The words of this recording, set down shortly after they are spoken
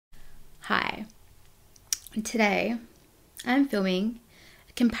Hi, today I'm filming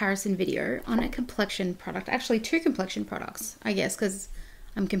a comparison video on a complexion product, actually two complexion products, I guess, because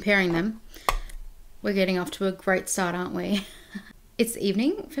I'm comparing them. We're getting off to a great start, aren't we? It's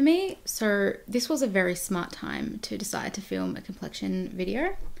evening for me, so this was a very smart time to decide to film a complexion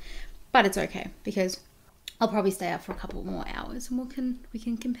video, but it's okay because I'll probably stay up for a couple more hours and we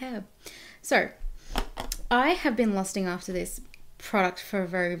can compare. So I have been lusting after this product for a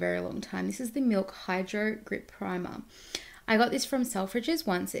very long time. This is the Milk Hydrogrip primer. I got this from Selfridges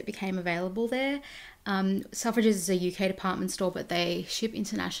once it became available there. Selfridges is a UK department store, but they ship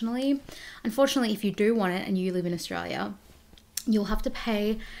internationally. Unfortunately, if you do want it and you live in Australia, you'll have to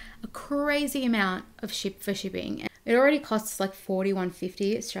pay a crazy amount of shipping. It already costs like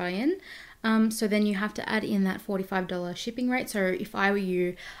 $41.50 Australian. So then you have to add in that $45 shipping rate. So if I were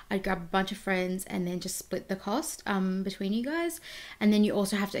you, I'd grab a bunch of friends and then just split the cost between you guys. And then you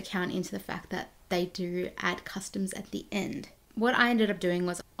also have to account into the fact that they do add customs at the end. What I ended up doing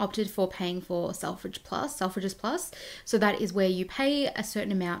was opted for paying for Selfridges Plus. So that is where you pay a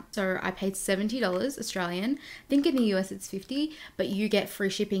certain amount. So I paid $70 Australian. I think in the US it's 50, but you get free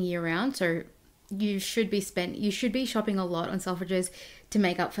shipping year round. So you should be shopping a lot on Selfridges to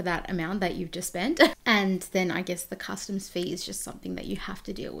make up for that amount that you've just spent. And then I guess the customs fee is just something that you have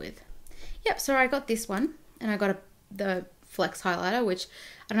to deal with. Yep, so I got this one and I got the Flex highlighter, which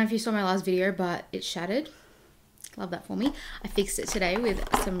I don't know if you saw my last video, but it shattered. Love that for me. I fixed it today with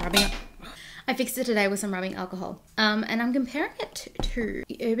some rubbing alcohol. And I'm comparing it to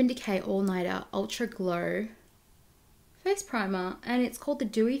the Urban Decay All Nighter Ultra Glow face primer, and it's called the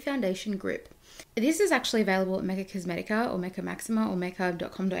Dewy Foundation Grip. This is actually available at Mecca Cosmetica or Mecca Maxima or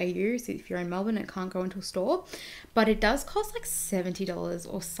mecca.com.au, so if you're in Melbourne it can't go into a store, but it does cost like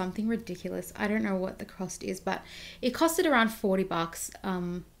 $70 or something ridiculous. I don't know what the cost is, but it costed around $40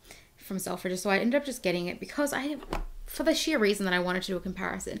 from Selfridges, so I ended up just getting it because for the sheer reason that I wanted to do a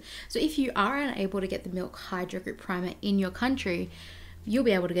comparison. So if you are unable to get the Milk Hydrogrip primer in your country, you'll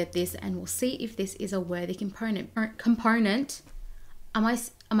be able to get this, and we'll see if this is a worthy component. Am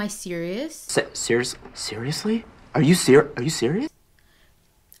I serious? Seriously? Are you serious?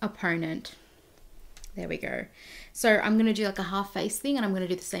 Opponent. There we go. So I'm going to do like a half face thing, and I'm going to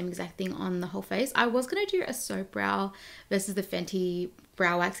do the same exact thing on the whole face. I was going to do a soap brow versus the Fenty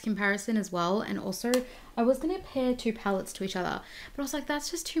Brow Wax comparison as well. And also I was going to pair two palettes to each other, but I was like, that's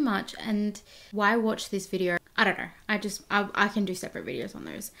just too much. And why watch this video? I don't know. I can do separate videos on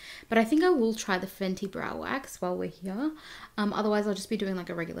those, but I think I will try the Fenty Brow Wax while we're here. Otherwise I'll just be doing like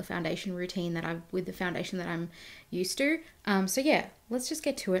a regular foundation routine with the foundation that I'm used to. So yeah, let's just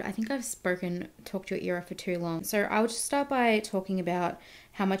get to it. I think I've talked your ear off for too long. So I'll just start by talking about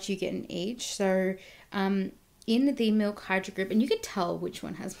how much you get in each. So, in the Milk Hydrogrip, and you can tell which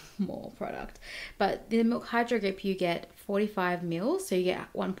one has more product, but the Milk Hydrogrip you get 45 mils, so you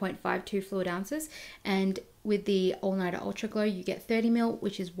get 1.52 fluid ounces, and with the All Nighter Ultra Glow you get 30 mil,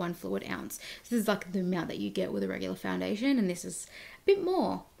 which is 1 fluid ounce. So this is like the amount that you get with a regular foundation, and this is a bit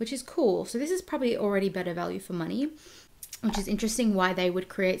more, which is cool. So this is probably already better value for money, which is interesting why they would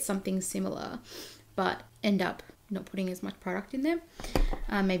create something similar but end up not putting as much product in there.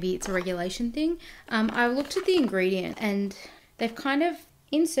 Maybe it's a regulation thing. I looked at the ingredient and they've kind of,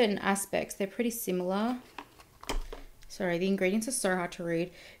 in certain aspects, they're pretty similar. Sorry, the ingredients are so hard to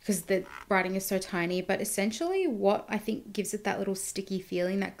read because the writing is so tiny, but essentially what I think gives it that little sticky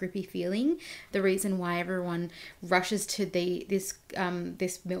feeling, that grippy feeling, the reason why everyone rushes to this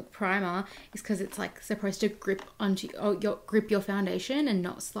milk primer is because it's like supposed to grip your foundation and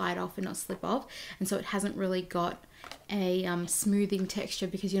not slide off and not slip off, and so it hasn't really got a smoothing texture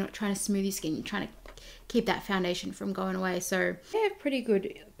because you're not trying to smooth your skin, you're trying to keep that foundation from going away. So they have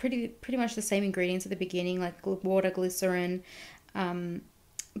pretty much the same ingredients at the beginning, like water, glycerin,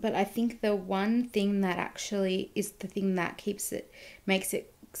 but I think the one thing that actually is the thing that makes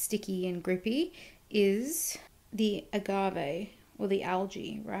it sticky and grippy is the agave or the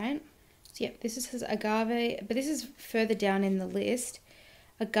algae, right? So yeah, this says agave, but this is further down in the list.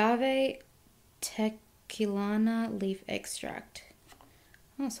 Agave tequilana leaf extract.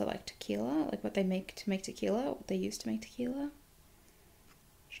 Oh, so like tequila, like what they make to make tequila, what they use to make tequila.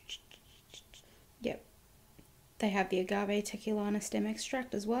 Yep. They have the agave tequilana stem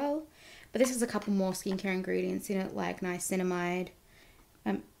extract as well. But this has a couple more skincare ingredients in it, like niacinamide,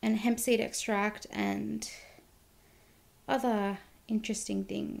 and hemp seed extract, and other interesting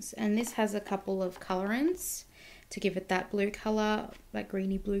things. And this has a couple of colorants to give it that blue color, that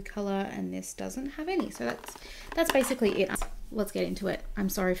greeny blue color, and this doesn't have any. So that's basically it. Let's get into it. I'm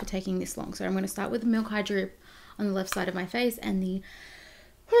sorry for taking this long. So I'm going to start with the Milk Hydrogrip on the left side of my face and the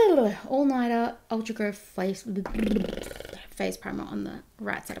all-nighter Ultra Glow face primer on the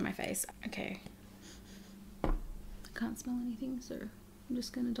right side of my face. Okay. I can't smell anything, so I'm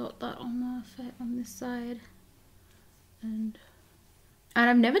just gonna dot that on this side. And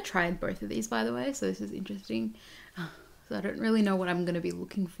I've never tried both of these, by the way, so this is interesting. So I don't really know what I'm gonna be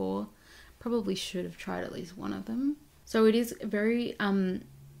looking for. Probably should have tried at least one of them. So it is very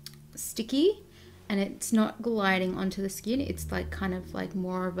sticky, and it's not gliding onto the skin. It's like kind of like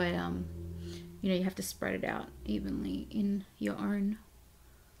more of a you know, you have to spread it out evenly in your own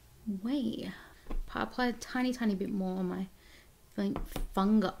way. I apply a tiny bit more on my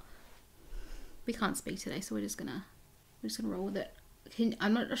finger. We can't speak today, so we're just gonna roll with it.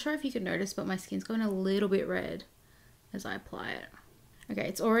 I'm not sure if you can notice, but my skin's going a little bit red as I apply it. Okay,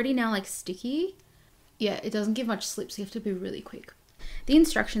 it's already now like sticky. Yeah, it doesn't give much slip, so you have to be really quick. The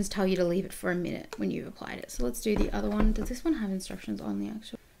instructions tell you to leave it for a minute when you've applied it. So let's do the other one. Does this one have instructions on the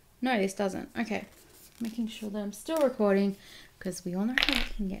actual? No, this doesn't. Okay, making sure that I'm still recording because we all know how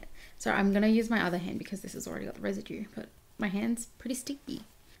it can get. So I'm gonna use my other hand because this has already got the residue, but my hand's pretty sticky.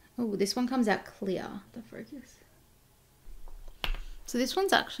 Oh, this one comes out clear, the focus. So this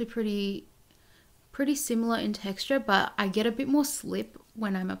one's actually pretty similar in texture, but I get a bit more slip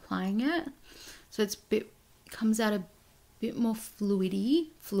when I'm applying it. So it's comes out a bit more fluidy.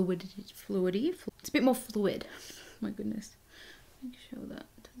 It's a bit more fluid. My goodness. Make sure that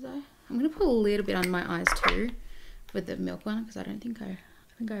I'm gonna put a little bit on my eyes too with the milk one, because I think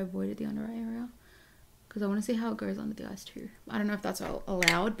I avoided the under eye area because I want to see how it goes under the eyes too. I don't know if that's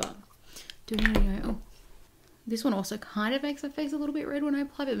allowed, but doing it anyway. Oh, this one also kind of makes my face a little bit red when I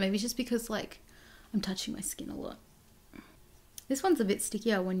apply it. Maybe it's just because like I'm touching my skin a lot. This one's a bit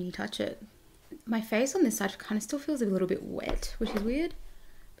stickier when you touch it. My face on this side kind of still feels a little bit wet, which is weird.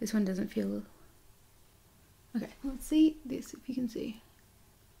 This one doesn't feel... Okay, let's see this, if you can see.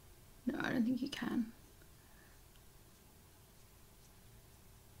 No, I don't think you can.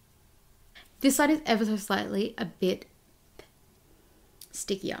 This side is ever so slightly a bit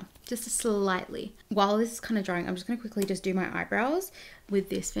stickier, just slightly. While this is kind of drying, I'm just going to quickly just do my eyebrows with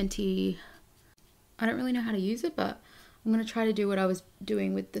this Fenty. I don't really know how to use it, but I'm going to try to do what I was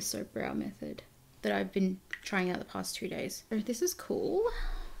doing with the soap brow method that I've been trying out the past 2 days. So this is cool.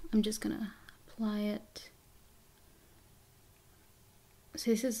 I'm just going to apply it. So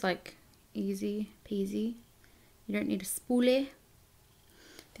this is like easy peasy. You don't need a spoolie.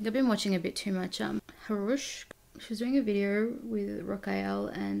 I think I've been watching a bit too much Harush. She was doing a video with Raquel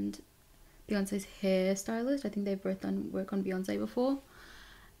and Beyonce's hairstylist. I think they've both done work on Beyonce before.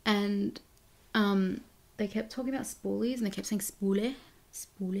 And they kept talking about spoolies and they kept saying spoolie.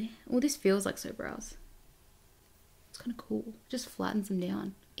 All this feels like soap brows. It's kind of cool. Just flattens them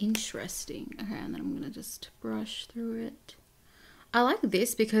down. Interesting. Okay, and then I'm going to just brush through it. I like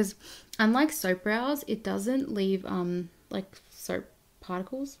this because unlike soap brows, it doesn't leave like soap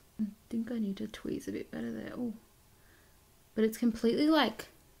particles. I think I need to tweeze a bit better there. Oh, but it's completely like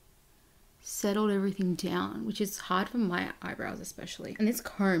settled everything down, which is hard for my eyebrows especially. And this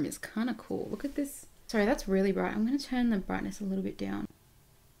comb is kind of cool. Look at this. Sorry, that's really bright. I'm going to turn the brightness a little bit down.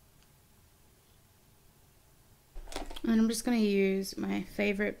 And I'm just going to use my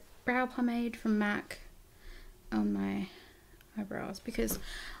favorite brow pomade from MAC on my eyebrows, because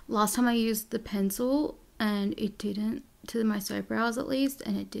last time I used the pencil and it didn't, to my soap brows at least,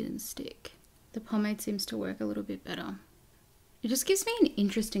 and it didn't stick. The pomade seems to work a little bit better. It just gives me an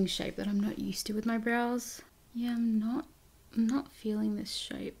interesting shape that I'm not used to with my brows. Yeah, I'm not feeling this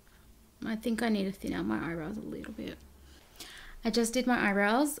shape. I think I need to thin out my eyebrows a little bit. I just did my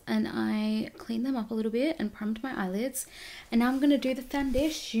eyebrows and I cleaned them up a little bit and primed my eyelids, and now I'm going to do the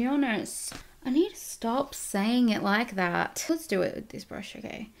foundations. I need to stop saying it like that. Let's do it with this brush,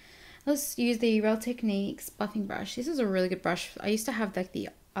 okay? Let's use the Real Techniques buffing brush. This is a really good brush. I used to have like the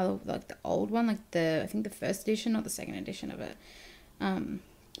old one, like I think the first edition or the second edition of it.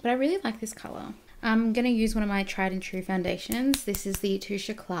 But I really like this color. I'm going to use one of my tried and true foundations. This is the Touche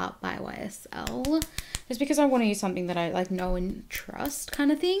Eclat by YSL. Just because I want to use something that I like know and trust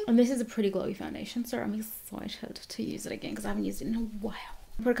kind of thing. And this is a pretty glowy foundation, so I'm excited to use it again because I haven't used it in a while.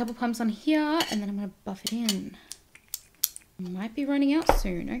 Put a couple pumps on here and then I'm going to buff it in. Might be running out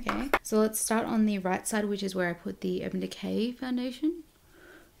soon. Okay, so let's start on the right side, which is where I put the Urban Decay foundation.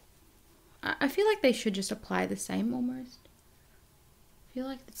 I feel like they should just apply the same almost. I feel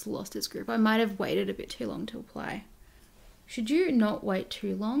like it's lost its grip. I might have waited a bit too long to apply. Should you not wait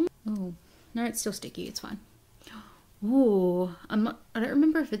too long? Oh, no, it's still sticky. It's fine. Oh, I don't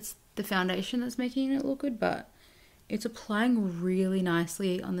remember if it's the foundation that's making it look good, but it's applying really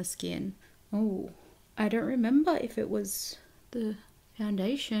nicely on the skin. Oh, I don't remember if it was the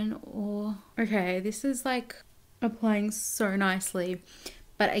foundation or... Okay, this is like applying so nicely.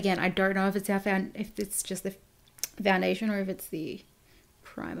 But again, I don't know if it's if it's just the foundation or if it's the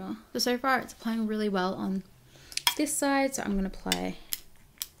primer. So far it's applying really well on this side, so I'm going to apply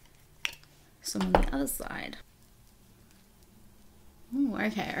some on the other side. Ooh,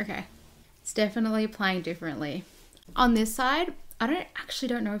 okay. It's definitely applying differently. On this side, I actually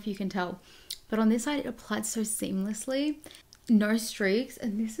don't know if you can tell, but on this side it applied so seamlessly. No streaks,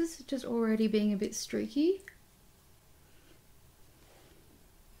 and this is just already being a bit streaky.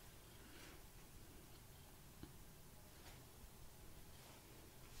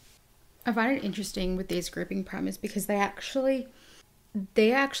 I find it interesting with these gripping primers because they're actually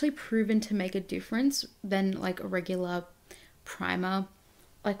proven to make a difference than like a regular primer,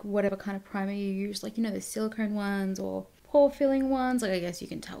 like whatever kind of primer you use, like, you know, the silicone ones or pore filling ones. Like, I guess you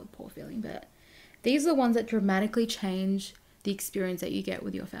can tell with pore filling, but these are the ones that dramatically change the experience that you get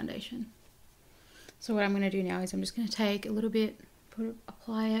with your foundation. So what I'm going to do now is I'm just going to take a little bit,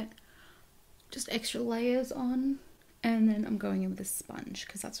 apply it, just extra layers on. And then I'm going in with a sponge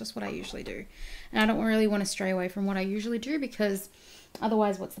because that's just what I usually do. And I don't really want to stray away from what I usually do because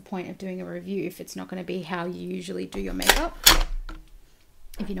otherwise what's the point of doing a review if it's not going to be how you usually do your makeup?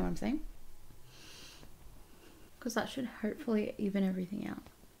 If you know what I'm saying. Because that should hopefully even everything out.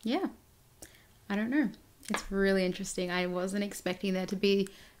 Yeah. I don't know. It's really interesting. I wasn't expecting there to be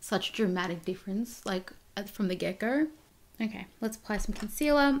such a dramatic difference like from the get-go. Okay, let's apply some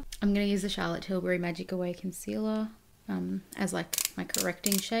concealer. I'm going to use the Charlotte Tilbury Magic Away Concealer as like my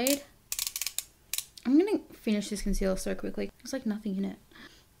correcting shade. I'm going to finish this concealer so quickly. There's like nothing in it.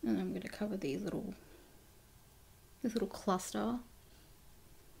 And I'm going to cover this little cluster.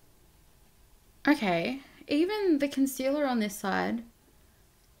 Okay, even the concealer on this side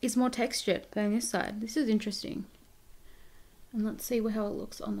is more textured than this side. This is interesting. And let's see how it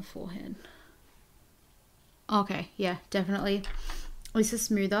looks on the forehead. Okay, yeah, definitely. This is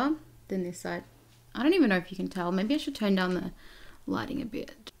smoother than this side. I don't even know if you can tell. Maybe I should turn down the lighting a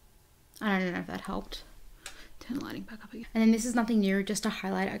bit. I don't know if that helped. Turn the lighting back up again. And then this is nothing new, just a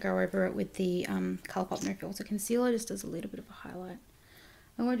highlight. I go over it with the Colourpop No Filter Concealer, just as a little bit of a highlight.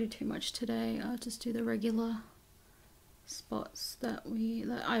 I won't do too much today. I'll just do the regular spots that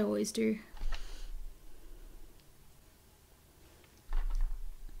I always do.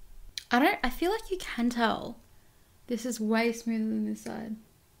 I feel like you can tell this is way smoother than this side.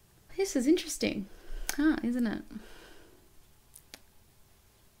 This is interesting, huh, isn't it?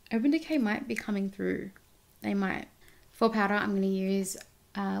 Urban Decay might be coming through. They might. For powder, I'm going to use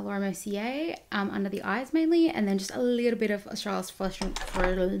𝒄𝒏𝒡 under the eyes mainly, and then just a little bit of Australis Fresh and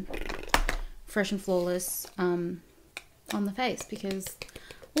Flawless on the face, because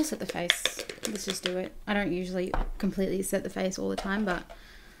we'll set the face. Let's just do it. I don't usually completely set the face all the time, but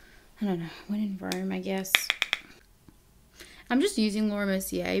I don't know. When in Rome, I guess. I'm just using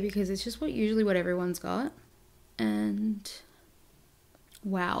𝒄𝒏𝒡 because it's just usually what everyone's got. And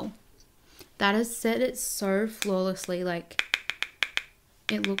wow, that has set it so flawlessly. Like,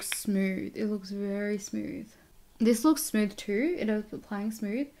 it looks smooth. It looks very smooth. This looks smooth too. It is applying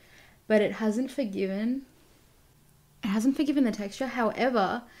smooth, but it hasn't forgiven the texture.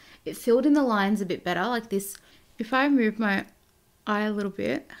 However, it filled in the lines a bit better. Like this, if I move my eye a little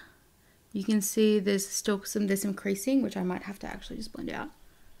bit, you can see there's some creasing, which I might have to actually just blend out.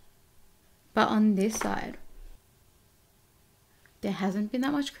 But on this side, there hasn't been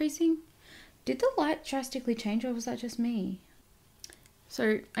that much creasing. Did the light drastically change, or was that just me?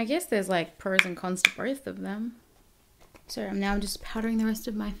 So I guess there's like pros and cons to both of them. So I'm now just powdering the rest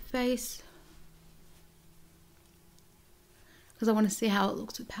of my face because I want to see how it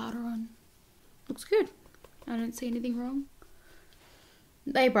looks with powder on. Looks good. I don't see anything wrong.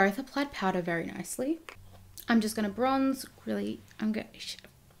 They both applied powder very nicely. I'm just going to bronze. Really, I'm going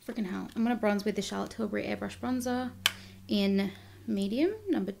to bronze with the Charlotte Tilbury Airbrush Bronzer in medium,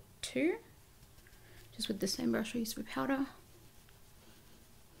 number 2. Just with the same brush I used for powder.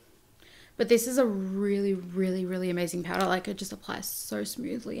 But this is a really, really, really amazing powder. Like, it just applies so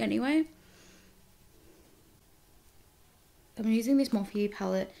smoothly anyway. I'm using this Morphe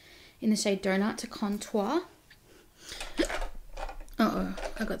palette in the shade Donut to contour. Uh-oh,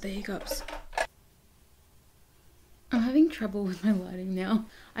 I got the hiccups. I'm having trouble with my lighting now.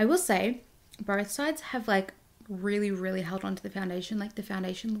 I will say, both sides have like really, really held on to the foundation. Like, the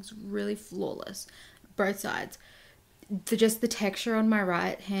foundation looks really flawless. Both sides. Just the texture on my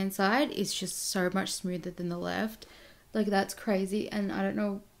right hand side is just so much smoother than the left. Like, that's crazy, and I don't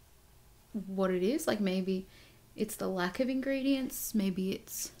know what it is. Like, maybe it's the lack of ingredients. Maybe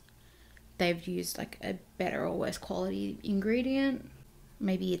it's they've used like a better or worse quality ingredient.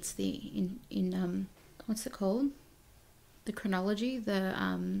 maybe it's the in what's it called? The chronology, the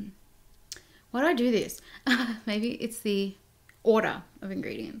why do I do this? Maybe it's the order of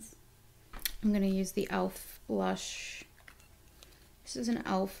ingredients. I'm gonna use the e.l.f. blush. This is an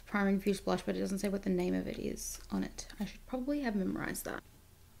e.l.f. Primer Infused Blush, but it doesn't say what the name of it is on it. I should probably have memorized that.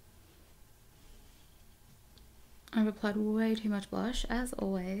 I've applied way too much blush, as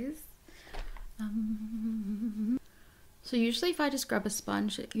always. So usually if I just grab a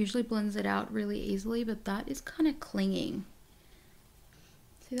sponge, it usually blends it out really easily, but that is kind of clinging.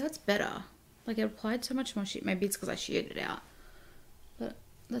 See, that's better. Like, it applied so much more sheer. Maybe it's because I sheared it out. But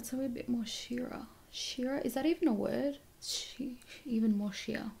that's a wee bit more sheerer. Sheerer? Is that even a word? Even more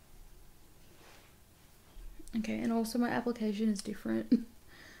sheer. Okay, and also my application is different.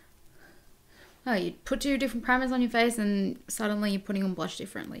 Oh, you put 2 different primers on your face and suddenly you're putting on blush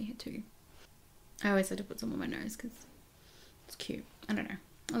differently too. I always had to put some on my nose because it's cute. I don't know.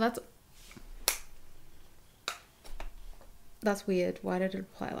 Oh, that's weird. Why did it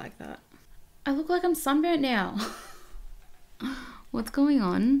apply like that? I look like I'm sunburnt now. What's going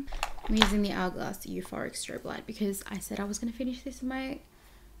on? I'm using the Hourglass Euphoric Strobe Light because I said I was going to finish this in my,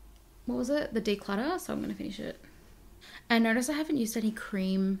 what was it? The declutter. So I'm going to finish it. And notice I haven't used any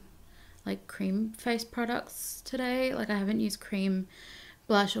cream face products today. Like, I haven't used cream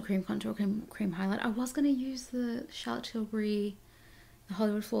blush or cream contour, cream highlight. I was going to use the Charlotte Tilbury, the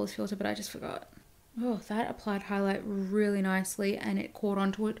Hollywood Flawless Filter, but I just forgot. Oh, that applied highlight really nicely and it caught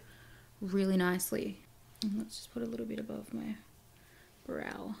onto it really nicely. And let's just put a little bit above my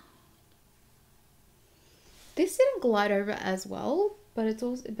brow. This didn't glide over as well, but it's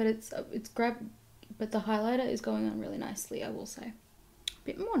also, but the highlighter is going on really nicely, I will say. A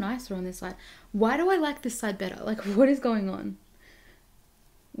bit more nicer on this side. Why do I like this side better? Like, what is going on?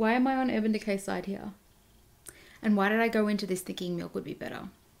 Why am I on Urban Decay side here? And why did I go into this thinking Milk would be better?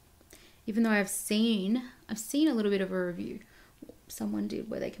 Even though I've seen a little bit of a review someone did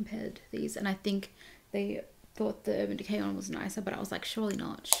where they compared these, and I think they thought the Urban Decay one was nicer, but I was like, surely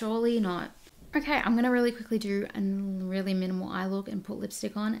not, surely not. Okay, I'm gonna really quickly do a really minimal eye look and put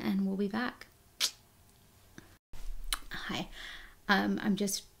lipstick on, and we'll be back. Hi. I'm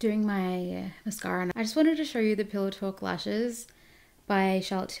just doing my mascara, and I just wanted to show you the Pillowtalk lashes by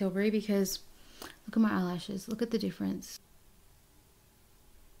Charlotte Tilbury because look at my eyelashes, look at the difference.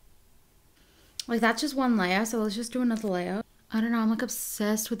 Like, that's just one layer, so let's just do another layer. I don't know, I'm like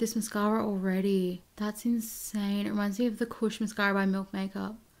obsessed with this mascara already. That's insane. It reminds me of the Kush mascara by Milk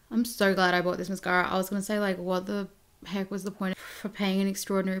Makeup. I'm so glad I bought this mascara. I was gonna say, like, what the heck was the point for paying an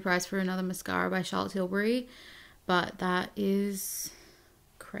extraordinary price for another mascara by Charlotte Tilbury? But that is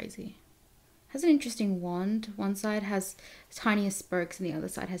crazy. It has an interesting wand. One side has tinier spokes and the other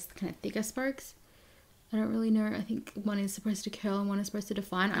side has kind of thicker spokes. I don't really know. I think one is supposed to curl and one is supposed to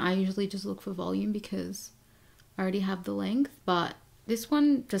define. I usually just look for volume because I already have the length, but this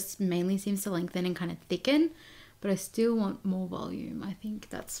one just mainly seems to lengthen and kind of thicken, but I still want more volume. I think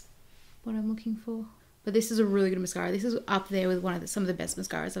that's what I'm looking for. But this is a really good mascara. This is up there with some of the best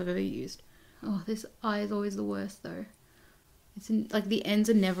mascaras I've ever used. Oh, this eye is always the worst though. It's like the ends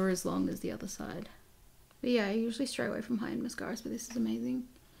are never as long as the other side. But yeah, I usually stray away from high-end mascaras, but this is amazing.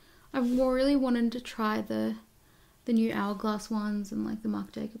 I've really wanted to try the new Hourglass ones and like the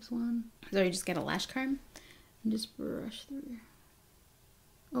Marc Jacobs one. So you just get a lash comb and just brush through.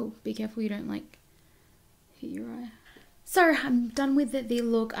 Oh, be careful you don't like hit your eye. So I'm done with the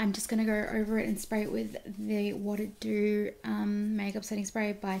look. I'm just going to go over it and spray it with the What It Do makeup setting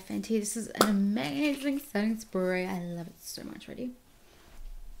spray by Fenty. This is an amazing setting spray. I love it so much. Ready?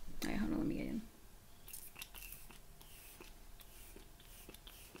 Okay, hold on, let me get in.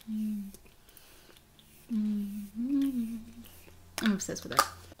 I'm obsessed with it.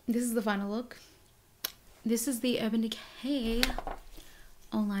 This is the final look. This is the Urban Decay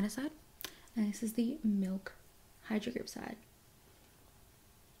all-nighter side. And this is the Milk Hydrogrip side.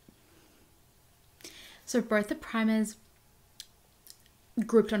 So both the primers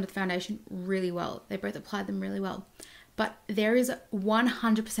gripped onto the foundation really well. They both applied them really well. But there is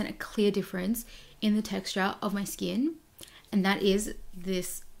 100% a clear difference in the texture of my skin. And that is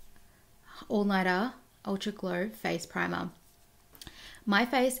this all-nighter Ultra Glow face primer. My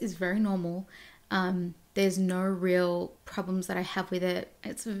face is very normal. There's no real problems that I have with it.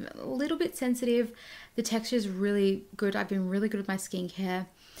 It's a little bit sensitive. The texture is really good. I've been really good with my skincare.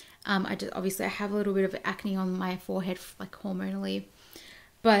 Obviously I have a little bit of acne on my forehead, like hormonally,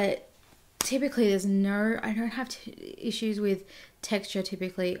 but typically I don't have issues with texture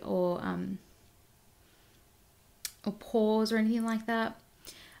typically, or pores or anything like that.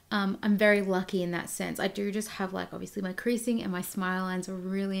 I'm very lucky in that sense. I do just have like obviously my creasing and my smile lines are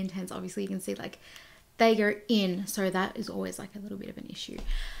really intense. Obviously you can see like they go in, so that is always like a little bit of an issue.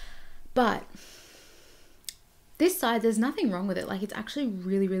 But this side, there's nothing wrong with it. Like it's actually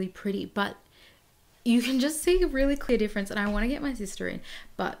really, really pretty, but you can just see a really clear difference. And I want to get my sister in,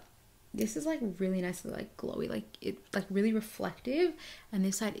 but this is like really nicely like glowy, like it like really reflective, and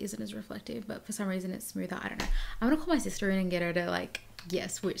this side isn't as reflective, but for some reason it's smoother. I don't know. I'm gonna call my sister in and get her to like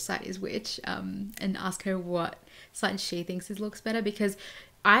guess which side is which, and ask her what side she thinks looks better, because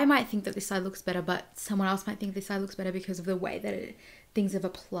I might think that this side looks better, but someone else might think this side looks better because of the way that things have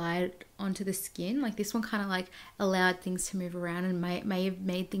applied onto the skin. Like this one kind of like allowed things to move around and may have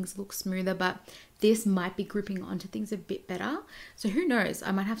made things look smoother, but this might be gripping onto things a bit better. So who knows?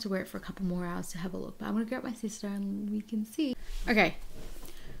 I might have to wear it for a couple more hours to have a look, but I'm gonna go with my sister and we can see. Okay,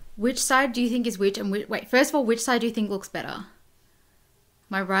 which side do you think is which? And wait, first of all, which side do you think looks better?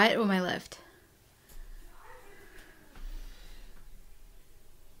 My right or my left?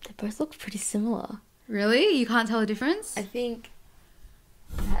 They both look pretty similar. Really? You can't tell a difference? I think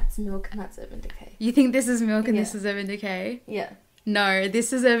that's Milk and that's Urban Decay. You think this is Milk and this is Urban Decay? Yeah. No,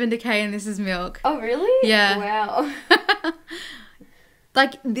 this is Urban Decay and this is Milk. Oh, really? Yeah. Wow.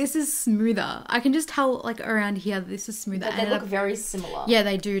 Like, this is smoother. I can just tell, like, around here, this is smoother. But they look very similar. Yeah,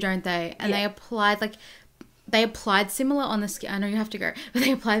 they do, don't they? And they applied similar on the skin. I know you have to go, but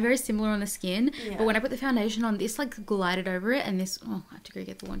they applied very similar on the skin. Yeah. But when I put the foundation on, this like glided over it, and this, oh, I have to go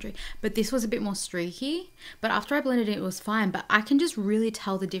get the laundry. But this was a bit more streaky. But after I blended it, it was fine. But I can just really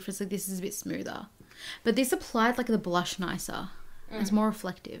tell the difference. Like this is a bit smoother. But this applied like the blush nicer. It's more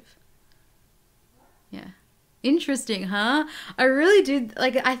reflective. Yeah. Interesting, huh? I really did,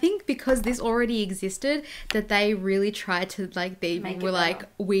 like, I think because this already existed, that they really tried to, like, they were like,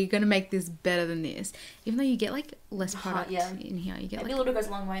 we're gonna make this better than this. Even though you get, like, less product in here. You get, like... Maybe a little goes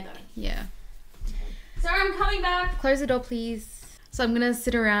a long way, though. Yeah. Sorry, I'm coming back! Close the door, please. So I'm gonna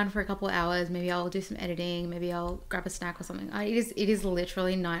sit around for a couple of hours. Maybe I'll do some editing. Maybe I'll grab a snack or something. It is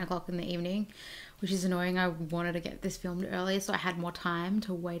literally 9 o'clock in the evening, which is annoying. I wanted to get this filmed earlier, so I had more time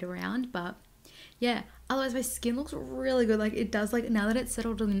to wait around, but... yeah, otherwise my skin looks really good. Like it does, like now that it's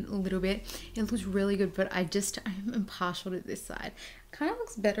settled in a little bit, it looks really good, but I'm impartial to this side. Kind of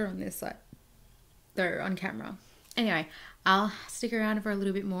looks better on this side though on camera. Anyway, I'll stick around for a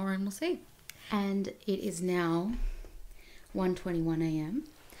little bit more and we'll see. And it is now 1:21 a.m.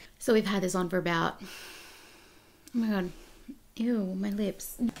 So we've had this on for about, oh my god, ew, my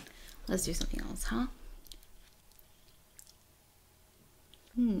lips. Let's do something else, huh?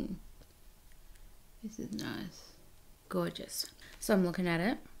 This is nice. Gorgeous. So I'm looking at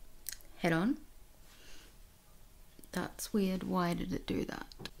it. Head on. That's weird. Why did it do that?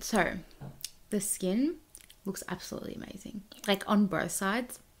 So the skin looks absolutely amazing. Like on both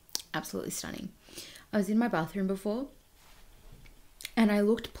sides, absolutely stunning. I was in my bathroom before and I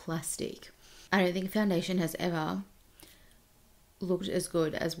looked plastic. I don't think foundation has ever looked as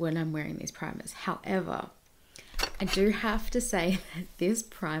good as when I'm wearing these primers. However, I do have to say that this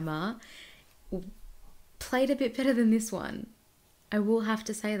primer played a bit better than this one. I will have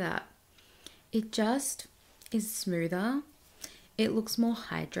to say that. It just is smoother. It looks more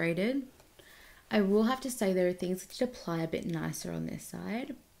hydrated. I will have to say there are things that did apply a bit nicer on this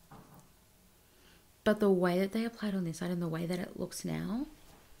side. But the way that they applied on this side and the way that it looks now.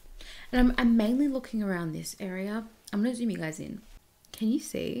 And I'm mainly looking around this area. I'm going to zoom you guys in. Can you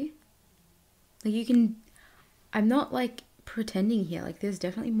see? Like you can... I'm not like pretending here. Like there's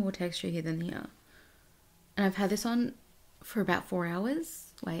definitely more texture here than here. And I've had this on for about 4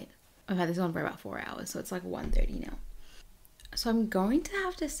 hours. Wait, I've had this on for about 4 hours. So it's like 1:30 now. So I'm going to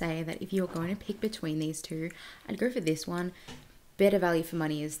have to say that if you're going to pick between these two, I'd go for this one. Better value for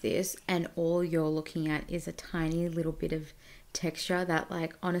money is this. And all you're looking at is a tiny little bit of texture that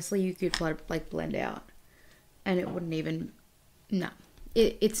like, honestly, you could like blend out. And it wouldn't even, no.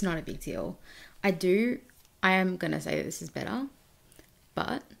 It's not a big deal. I am going to say that this is better.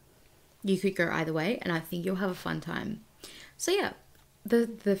 But... you could go either way and I think you'll have a fun time. So yeah,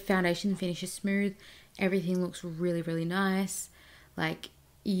 the foundation finish is smooth. Everything looks really, really nice. Like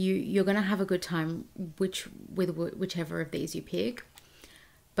you're going to have a good time with whichever of these you pick.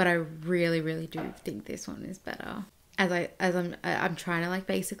 But I really, really do think this one is better. I'm trying to like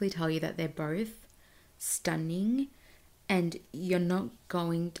basically tell you that they're both stunning and you're not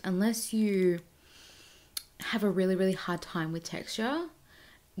going to, unless you have a really, really hard time with texture,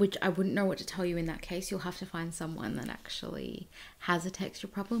 which I wouldn't know what to tell you in that case. You'll have to find someone that actually has a texture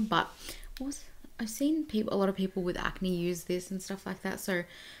problem. But I've seen a lot of people with acne use this and stuff like that. So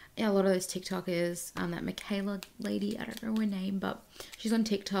yeah, a lot of those TikTokers, that Michaela lady, I don't know her name, but she's on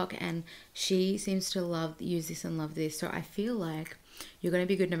TikTok and she seems to use this and love this. So I feel like you're going to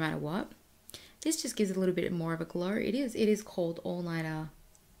be good no matter what. This just gives it a little bit more of a glow. It is called All Nighter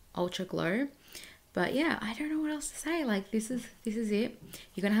Ultra Glow. But yeah, I don't know what else to say. Like, this is it.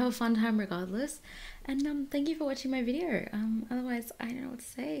 You're going to have a fun time regardless. And thank you for watching my video. Otherwise, I don't know what to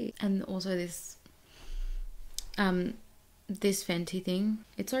say. And also this Fenty thing,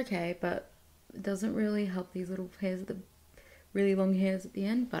 it's okay, but it doesn't really help these little hairs, the really long hairs at the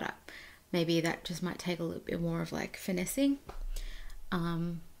end. But maybe that just might take a little bit more of like finessing,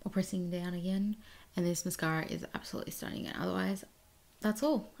 or pressing down again. And this mascara is absolutely stunning. And otherwise, that's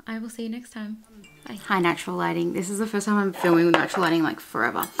all. I will see you next time. Bye. Hi, natural lighting. This is the first time I'm filming with natural lighting like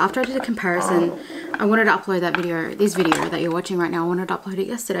forever. After I did a comparison, I wanted to upload this video that you're watching right now. I wanted to upload it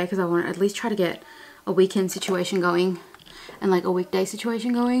yesterday because I wanted to at least try to get a weekend situation going and like a weekday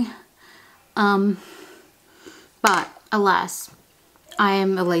situation going. But alas, I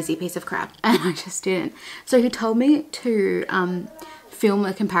am a lazy piece of crap and I just didn't. So he told me to film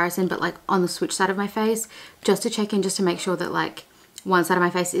a comparison, but like on the switch side of my face, just to check in, just to make sure that like one side of my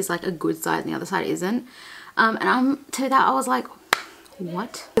face is like a good side and the other side isn't. And to that I was like,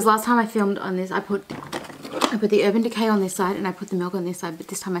 what? Because last time I filmed on this, I put the Urban Decay on this side and I put the Milk on this side, but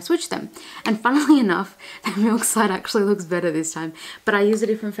this time I switched them. And funnily enough, the Milk side actually looks better this time. But I used a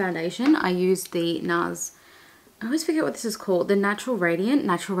different foundation. I used the Nars, I always forget what this is called, the Natural Radiant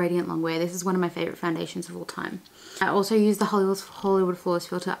Longwear. This is one of my favorite foundations of all time. I also used the Hollywood Flawless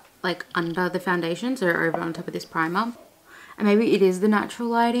filter like under the foundation, so over on top of this primer. And maybe it is the natural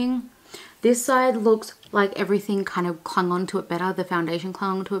lighting. This side looks like everything kind of clung onto it better. The foundation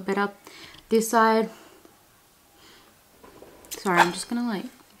clung onto it better. This side, sorry, I'm just gonna like,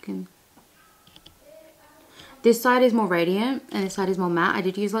 this side is more radiant and this side is more matte. I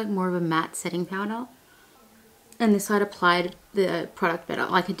did use like more of a matte setting powder. And this side applied the product better,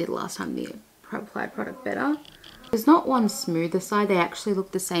 like I did last time, the applied product better. There's not one smoother side. They actually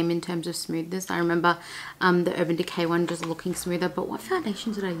look the same in terms of smoothness. I remember the Urban Decay one just looking smoother. But what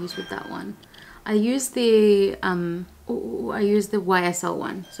foundation did I use with that one? I used the YSL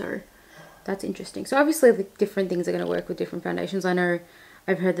one. So that's interesting. So obviously the different things are going to work with different foundations. I know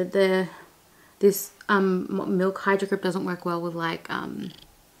I've heard that this Milk Hydrogrip doesn't work well with like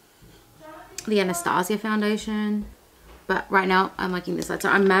the Anastasia foundation. But right now I'm liking this side. So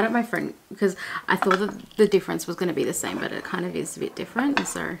I'm mad at my friend because I thought that the difference was going to be the same, but it kind of is a bit different. And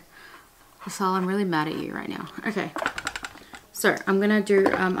so I'm really mad at you right now. Okay. So I'm going to do,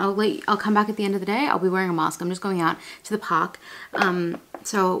 I'll come back at the end of the day. I'll be wearing a mask. I'm just going out to the park.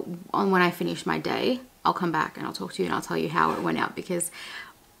 So when I finish my day, I'll come back and I'll talk to you and I'll tell you how it went out because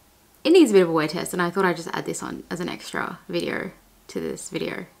it needs a bit of a wear test. And I thought I'd just add this on as an extra video to this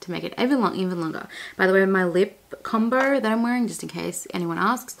video to make it even longer. By the way, my lip combo that I'm wearing, just in case anyone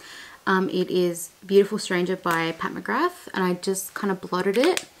asks, it is Beautiful Stranger by Pat McGrath, and I just kind of blotted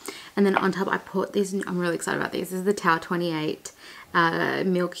it, and then on top I put these. I'm really excited about these. This is the Tower 28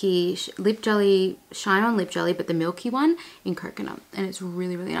 milky lip jelly, shine on lip jelly, but the milky one in coconut, and it's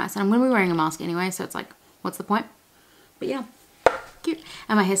really nice. And I'm gonna be wearing a mask anyway, so it's like, what's the point? But yeah, cute.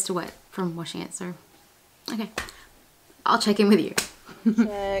 And my hair's still wet from washing it, so okay. I'll check in with you.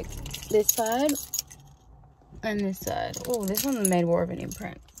 Check this side and this side. Oh, this one made more of an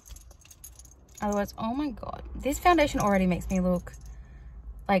imprint. Otherwise, oh my god. This foundation already makes me look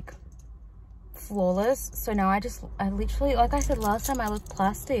like flawless. So now I literally, like I said last time, I look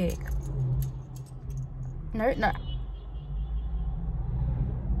plastic. No.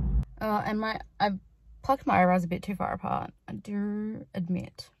 And I plucked my eyebrows a bit too far apart. I do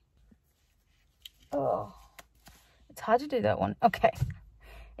admit. Oh. It's hard to do that one. Okay.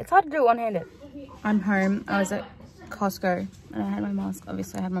 It's hard to do one-handed. I'm home. I was at Costco and I had my mask.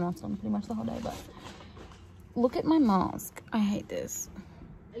 Obviously, I had my mask on pretty much the whole day, but look at my mask. I hate this.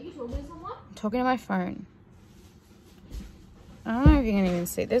 Are you talking to someone? I'm talking to my phone. I don't know if you can even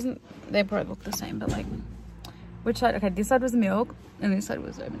see. They both look the same, but like, which side? Okay, this side was Milk and this side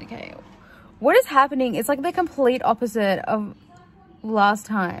was Urban Decay. What is happening? It's like the complete opposite of last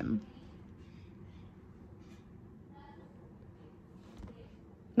time.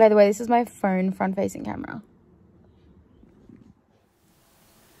 By the way, this is my phone front-facing camera.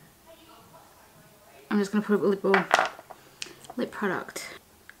 I'm just going to put a lip product.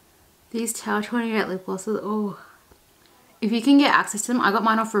 These Tower 28 lip glosses, oh. If you can get access to them, I got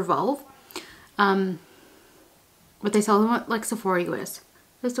mine off Revolve. But they sell them at like Sephora US.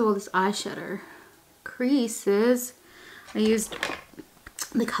 First of all, this eyeshadow. Creases. I used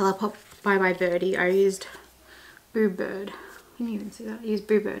the Colourpop Bye Birdie. I used Boo Bird. Can you even see that? I used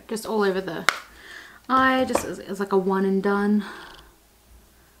Boo Bird just all over the eye, just as like a one and done.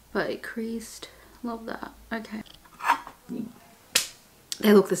 But it creased. Love that. Okay.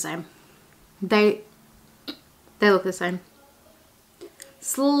 They look the same. They look the same.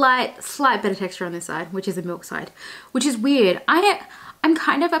 Slight better texture on this side, which is the milk side, which is weird. I'm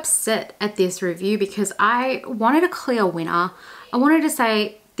kind of upset at this review because I wanted a clear winner. I wanted to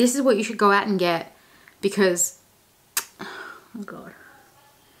say this is what you should go out and get because, oh god,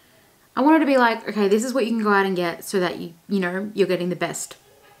 I wanted to be like, okay, this is what you can go out and get so that you know you're getting the best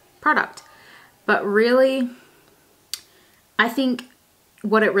product. But really, I think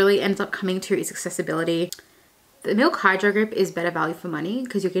what it really ends up coming to is accessibility. The Milk Hydrogrip is better value for money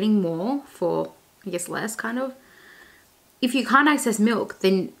because you're getting more for, I guess, less kind of. If you can't access milk,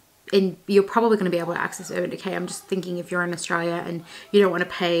 then you're probably going to be able to access Urban Decay. I'm just thinking if you're in Australia and you don't want to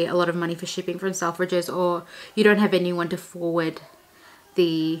pay a lot of money for shipping from Selfridges, or you don't have anyone to forward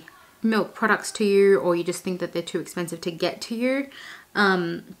the milk products to you, or you just think that they're too expensive to get to you,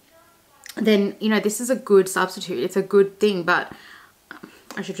 then, you know, this is a good substitute. It's a good thing, but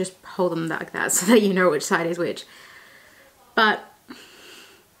I should just hold them like that so that you know which side is which. But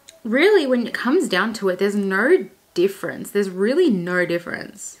really, when it comes down to it, there's no difference. There's really no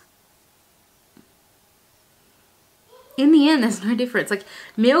difference. In the end, there's no difference. Like,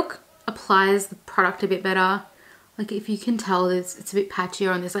 milk applies the product a bit better. Like, if you can tell, it's a bit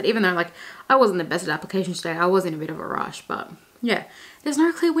patchier on this side, even though, like, I wasn't the best at application today. I was in a bit of a rush, but yeah, there's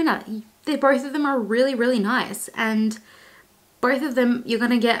no clear winner. Both of them are really, really nice, and both of them you're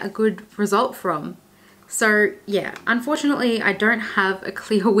gonna get a good result from. So yeah, unfortunately I don't have a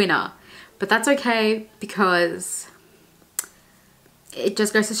clear winner, but that's okay because it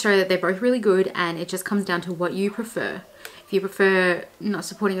just goes to show that they're both really good, and it just comes down to what you prefer. If you prefer not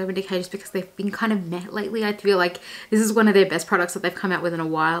supporting Urban Decay just because they've been kind of meh lately, I feel like this is one of their best products that they've come out with in a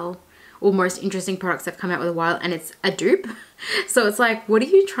while, or most interesting products they've come out with a while, and it's a dupe. So it's like, what are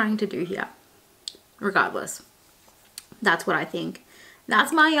you trying to do here? Regardless, that's what I think.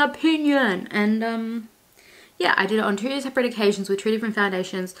 That's my opinion. And yeah, I did it on 2 separate occasions with 2 different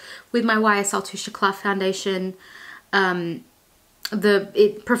foundations. With my YSL Touche Eclat foundation,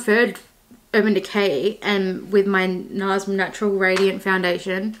 it preferred Urban Decay, and with my Nars Natural Radiant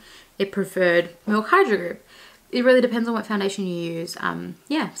foundation, it preferred Milk Hydrogrip. It really depends on what foundation you use.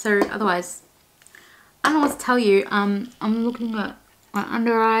 Yeah, so otherwise, I don't know what to tell you. I'm looking at my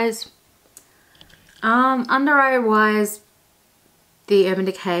under eyes. Under eye wise, the Urban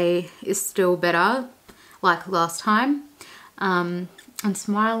Decay is still better, like last time. And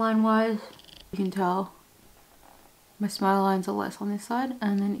smile line wise, you can tell my smile lines are less on this side.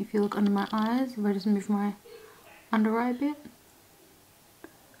 And then if you look under my eyes, if I just move my under eye a bit,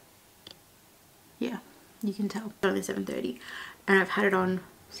 yeah, you can tell. It's only 7:30, and I've had it on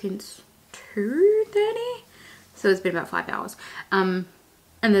since 2:30, so it's been about 5 hours. And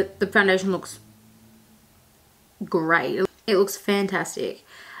the foundation looks great. It looks fantastic.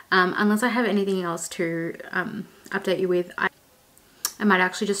 Unless I have anything else to update you with, I might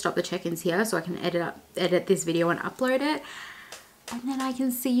actually just stop the check-ins here so I can edit this video and upload it, and then I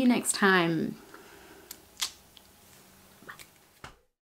can see you next time.